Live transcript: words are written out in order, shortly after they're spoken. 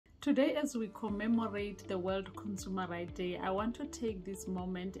Today, as we commemorate the World Consumer Rights Day, I want to take this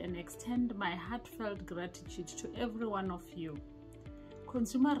moment and extend my heartfelt gratitude to every one of you.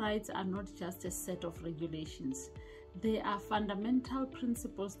 Consumer rights are not just a set of regulations. They are fundamental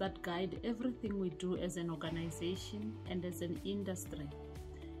principles that guide everything we do as an organization and as an industry.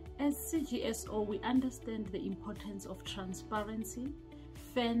 As CGSO, we understand the importance of transparency,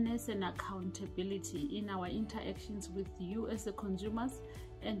 fairness and accountability in our interactions with you as the consumers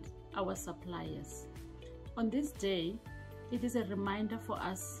and our suppliers. On this day, it is a reminder for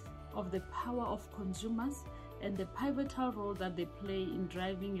us of the power of consumers and the pivotal role that they play in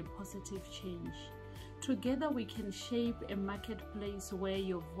driving a positive change. Together we can shape a marketplace where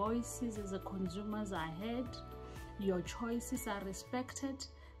your voices as a consumers are heard, your choices are respected,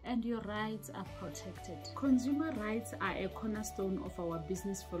 and your rights are protected. Consumer rights are a cornerstone of our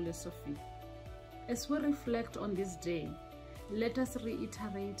business philosophy. As we reflect on this day, let us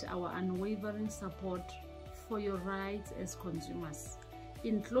reiterate our unwavering support for your rights as consumers.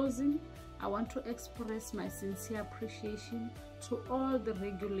 In closing, I want to express my sincere appreciation to all the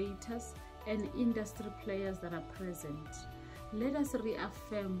regulators and industry players that are present. Let us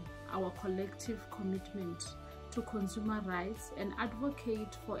reaffirm our collective commitment to consumer rights and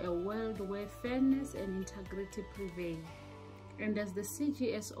advocate for a world where fairness and integrity prevail. And as the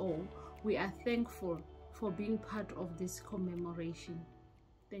CGSO, we are thankful for being part of this commemoration.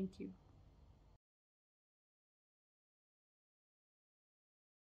 Thank you.